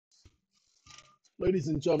Ladies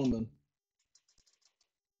and gentlemen,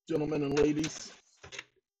 gentlemen and ladies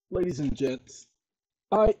and gents,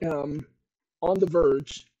 I am on the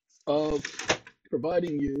verge of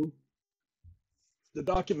providing you the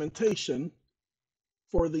documentation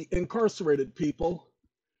for the incarcerated people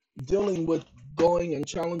dealing with going and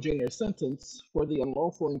challenging their sentence for the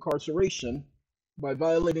unlawful incarceration by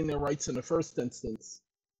violating their rights in the first instance.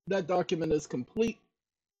 That document is complete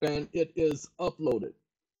and it is uploaded.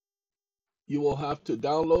 You will have to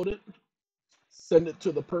download it, send it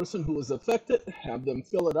to the person who is affected, have them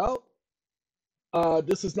fill it out.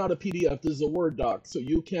 This is not a PDF, this is a Word doc, so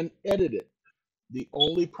you can edit it. The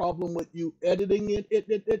only problem with you editing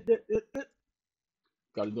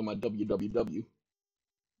gotta do my www.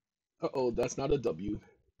 Uh-oh, that's not a W.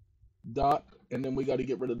 Dot, and then we gotta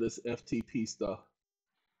get rid of this FTP stuff.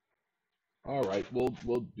 All right, we'll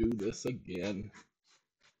do this again.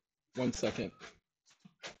 1 second.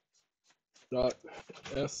 Dot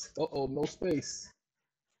uh-oh, no space.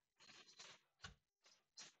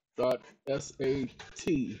 Dot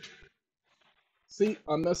SAT. See,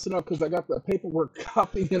 I'm messing up because I got the paperwork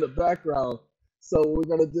copying in the background. So what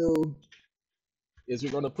we're gonna do is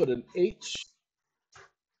we're gonna put an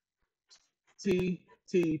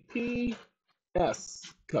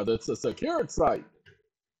HTTPS, because it's a secured site,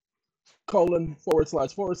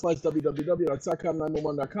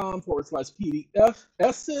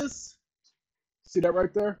 ://www.satcom911.com/PDF See that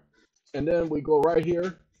right there? And then we go right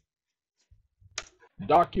here,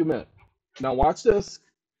 document. Now watch this.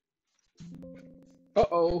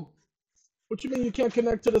 Uh-oh. What you mean you can't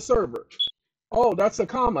connect to the server? Oh, that's a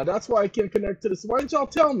comma. That's why I can't connect to this. Why didn't y'all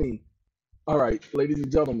tell me? All right, ladies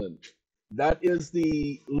and gentlemen, that is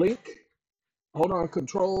the link. Hold on,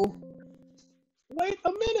 control. Wait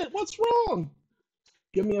a minute, what's wrong?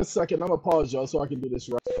 Give me a second. I'm gonna pause y'all so I can do this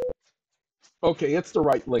right. Okay, it's the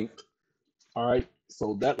right link. All right,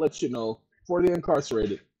 so that lets you know for the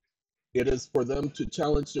incarcerated, it is for them to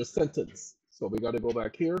challenge their sentence. So we got to go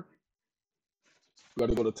back here. We got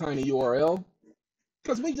to go to tiny URL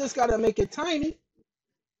because we just got to make it tiny.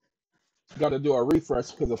 Got to do a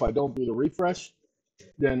refresh because if I don't do the refresh,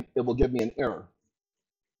 then it will give me an error.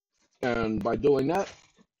 And by doing that,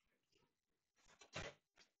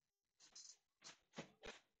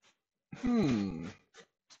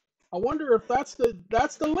 I wonder if that's the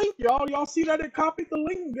link, y'all. Y'all see that it copied the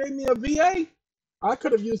link and gave me a VA? I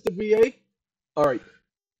could have used the VA. All right,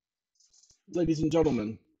 ladies and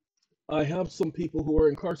gentlemen, I have some people who are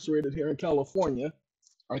incarcerated here in California.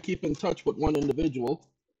 I keep in touch with one individual,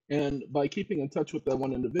 and by keeping in touch with that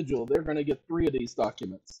one individual, they're going to get 3 of these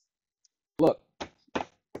documents. Look,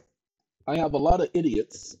 I have a lot of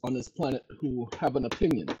idiots on this planet who have an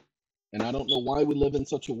opinion, and I don't know why we live in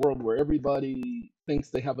such a world where everybody thinks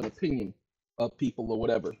they have an opinion of people or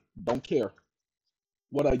whatever. Don't care.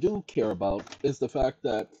 What I do care about is the fact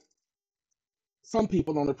that some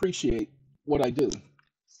people don't appreciate what I do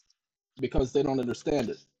because they don't understand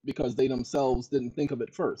it, because they themselves didn't think of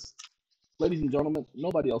it first. Ladies and gentlemen,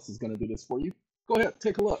 nobody else is going to do this for you. Go ahead,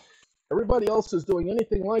 take a look. Everybody else who's doing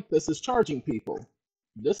anything like this is charging people.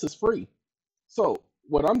 This is free. So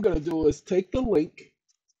what I'm going to do is take the link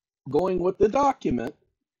going with the document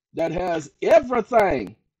that has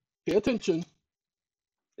everything. Pay attention.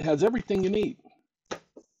 It has everything you need.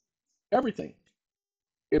 Everything.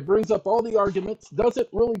 It brings up all the arguments. Doesn't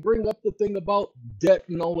really bring up the thing about debt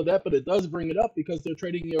and all of that, but it does bring it up because they're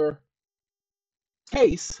trading your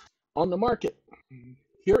case on the market.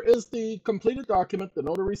 Here is the completed document, the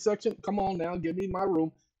notary section. Come on now, give me my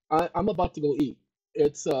room. I'm about to go eat.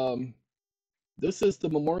 It's this is the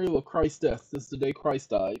memorial of Christ's death. This is the day Christ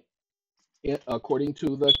died, according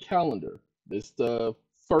to the calendar. This is the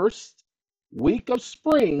first week of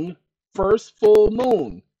spring, first full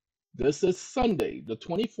moon. This is Sunday, the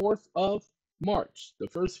 24th of March, the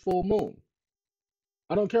first full moon.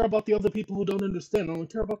 I don't care about the other people who don't understand. I don't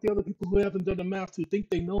care about the other people who haven't done the math, who think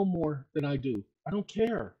they know more than I do. I don't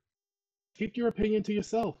care. Keep your opinion to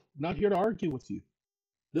yourself. I'm not here to argue with you.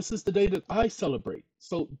 This is the day that I celebrate.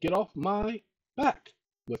 So get off my back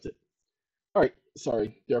with it. All right,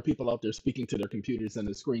 sorry. There are people out there speaking to their computers and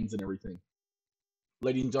the screens and everything.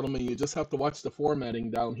 Ladies and gentlemen, you just have to watch the formatting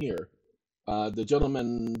down here. The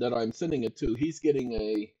gentleman that I'm sending it to, he's getting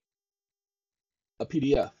a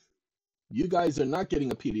PDF. You guys are not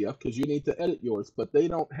getting a PDF because you need to edit yours, but they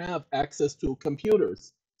don't have access to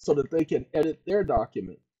computers so that they can edit their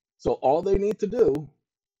document. So all they need to do,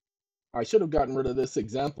 I should have gotten rid of this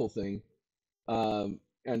example thing.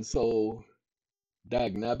 And so,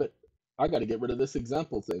 dag nabbit, I got to get rid of this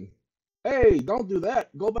example thing. Hey, don't do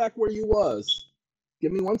that. Go back where you was.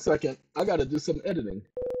 Give me 1 second. I got to do some editing.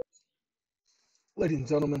 Ladies and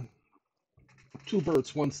gentlemen, two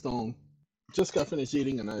birds, one stone. Just got finished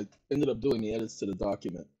eating and I ended up doing the edits to the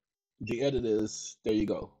document. The edit is, there you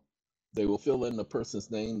go. They will fill in the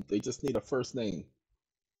person's name. They just need a first name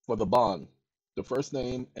for the bond. The first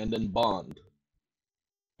name and then bond,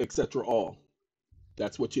 etc. All.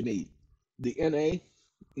 That's what you need. The NA,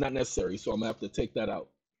 not necessary, so I'm gonna have to take that out.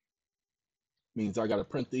 Means I gotta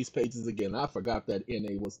print these pages again. I forgot that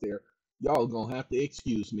NA was there. Y'all gonna have to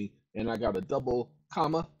excuse me. And I got a double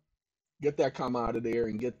comma. Get that comma out of there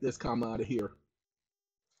and get this comma out of here.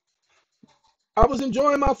 I was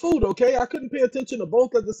enjoying my food, okay? I couldn't pay attention to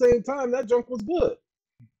both at the same time. That junk was good.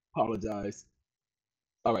 Apologize.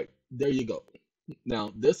 All right, there you go.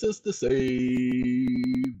 Now, this is the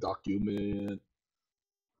save document.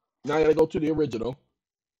 Now I gotta go to the original.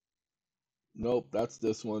 Nope, that's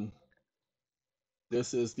this one.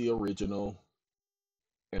 This is the original.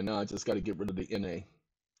 And now I just gotta get rid of the NA.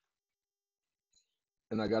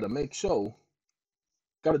 And I gotta make sure,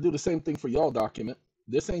 gotta do the same thing for y'all document.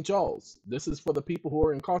 This ain't y'all's. This is for the people who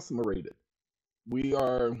are incarcerated. We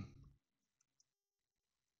are,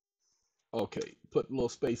 okay, put a little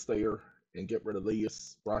space there and get rid of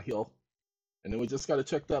these right here. And then we just got to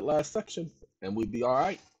check that last section and we'd be all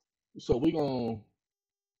right. So we're going to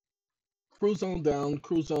cruise on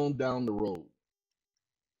down the road.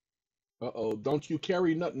 Uh-oh, don't you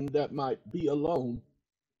carry nothing that might be alone.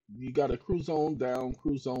 You got to cruise on down,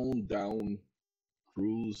 cruise on down,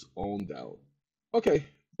 cruise on down. Okay,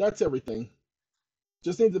 that's everything.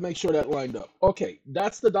 Just need to make sure that lined up. Okay,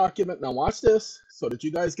 that's the document. Now watch this so that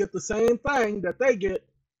you guys get the same thing that they get.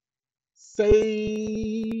 Save.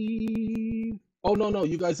 Oh, no,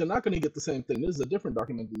 you guys are not going to get the same thing. This is a different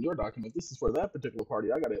document than your document. This is for that particular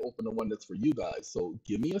party. I got to open the one that's for you guys. So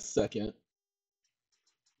give me a second.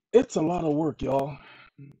 It's a lot of work, y'all.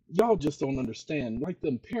 Y'all just don't understand. Like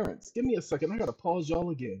them parents. Give me a second. I got to pause y'all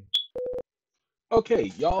again.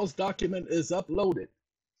 Okay, y'all's document is uploaded.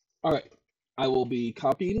 All right. I will be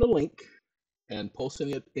copying the link and posting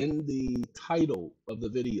it in the title of the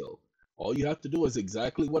video. All you have to do is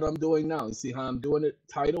exactly what I'm doing now. You see how I'm doing it?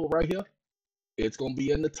 Title right here. It's going to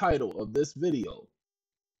be in the title of this video.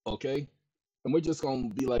 Okay? And we're just going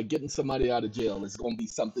to be like getting somebody out of jail. It's going to be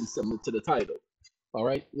something similar to the title. All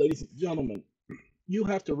right? Ladies and gentlemen, you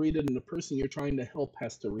have to read it and the person you're trying to help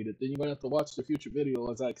has to read it. Then you're going to have to watch the future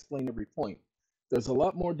video as I explain every point. There's a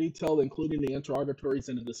lot more detail, including the interrogatories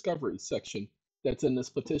and the discovery section that's in this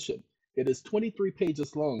petition. It is 23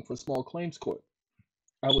 pages long for small claims court.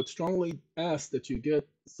 I would strongly ask that you get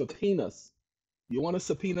subpoenas. You want to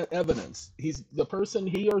subpoena evidence. The person,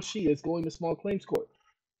 he or she, is going to small claims court.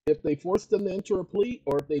 If they forced them to enter a plea,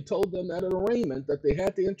 or if they told them at an arraignment that they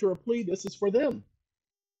had to enter a plea, this is for them.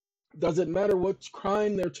 Doesn't matter what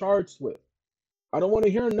crime they're charged with. I don't want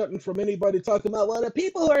to hear nothing from anybody talking about, well, the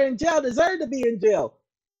people who are in jail deserve to be in jail.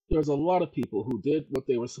 There's a lot of people who did what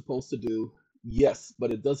they were supposed to do, yes,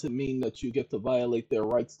 but it doesn't mean that you get to violate their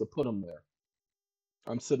rights to put them there.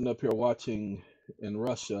 I'm sitting up here watching in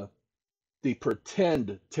Russia the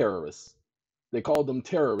pretend terrorists. They called them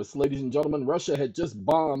terrorists. Ladies and gentlemen, Russia had just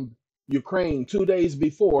bombed Ukraine 2 days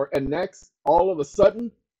before, and next, all of a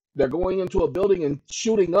sudden, they're going into a building and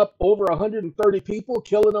shooting up over 130 people,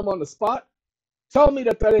 killing them on the spot. Tell me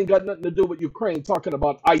that ain't got nothing to do with Ukraine talking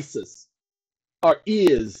about ISIS, or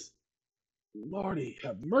is. Lordy,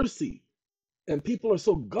 have mercy. And people are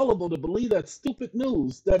so gullible to believe that stupid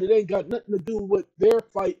news that it ain't got nothing to do with their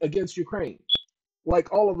fight against Ukraine.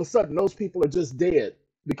 Like all of a sudden, those people are just dead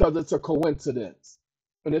because it's a coincidence.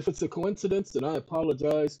 And if it's a coincidence, then I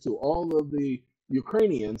apologize to all of the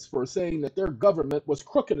Ukrainians for saying that their government was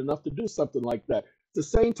crooked enough to do something like that. It's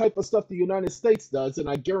the same type of stuff the United States does, and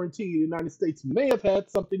I guarantee you the United States may have had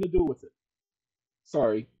something to do with it.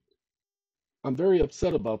 Sorry. I'm very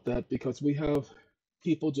upset about that because we have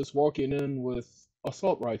people just walking in with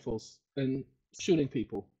assault rifles and shooting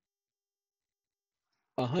people.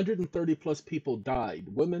 130 plus people died,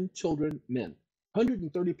 women, children, men.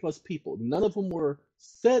 130 plus people. None of them were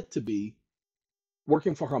said to be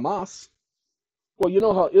working for Hamas. Well, you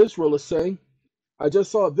know how Israel is saying. I just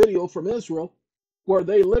saw a video from Israel where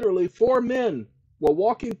they literally, 4 men were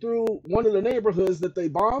walking through one of the neighborhoods that they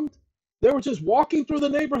bombed. They were just walking through the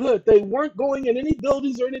neighborhood. They weren't going in any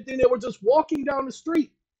buildings or anything. They were just walking down the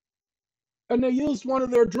street. And they used one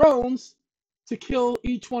of their drones to kill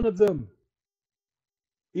each one of them.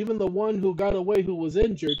 Even the one who got away who was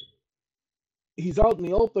injured, he's out in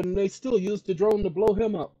the open and they still used the drone to blow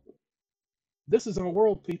him up. This is our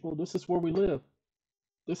world, people. This is where we live.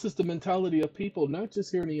 This is the mentality of people, not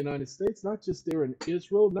just here in the United States, not just there in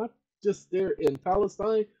Israel, not just there in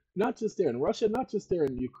Palestine, not just there in Russia, not just there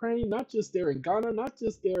in Ukraine, not just there in Ghana, not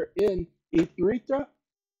just there in Eritrea,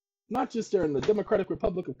 not just there in the Democratic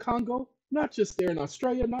Republic of Congo, not just there in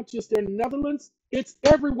Australia, not just there in the Netherlands. It's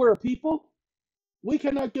everywhere, people. We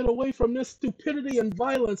cannot get away from this stupidity and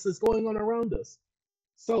violence that's going on around us.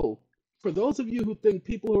 So, for those of you who think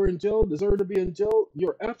people who are in jail deserve to be in jail,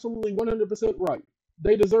 you're absolutely 100% right.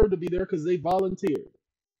 They deserve to be there because they volunteered.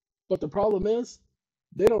 But the problem is,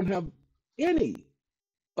 they don't have any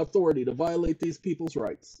authority to violate these people's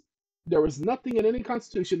rights. There is nothing in any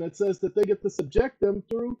constitution that says that they get to subject them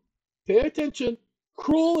through, pay attention,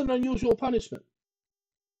 cruel and unusual punishment.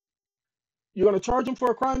 You're going to charge them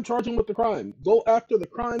for a crime, charge them with the crime. Go after the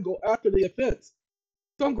crime, go after the offense.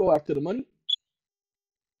 Don't go after the money.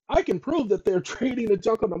 I can prove that they're trading the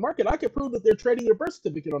junk on the market. I can prove that they're trading your birth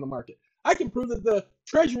certificate on the market. I can prove that the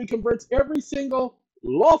Treasury converts every single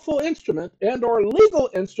lawful instrument and or legal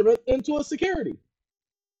instrument into a security.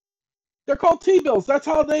 They're called T-bills. That's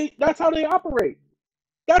how they operate.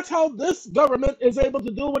 That's how this government is able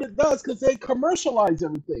to do what it does, because they commercialize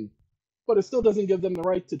everything. But it still doesn't give them the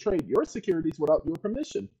right to trade your securities without your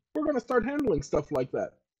permission. We're going to start handling stuff like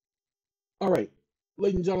that. All right,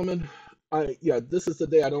 ladies and gentlemen, this is the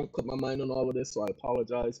day I don't put my mind on all of this, so I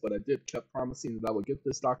apologize, but I did kept promising that I would get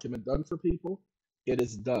this document done for people. It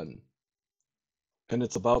is done, and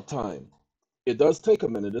it's about time. It does take a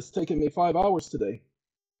minute. It's taken me 5 hours today.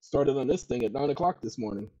 Started on this thing at 9 o'clock this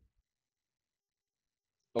morning.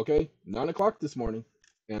 Okay, 9 o'clock this morning,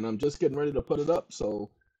 and I'm just getting ready to put it up. So,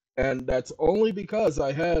 and that's only because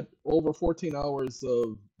I had over 14 hours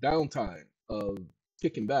of downtime of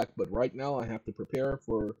kicking back. But right now, I have to prepare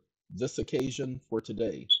for this occasion for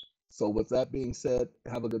today. So, with that being said,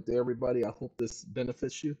 have a good day, everybody. I hope this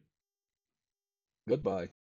benefits you. Goodbye.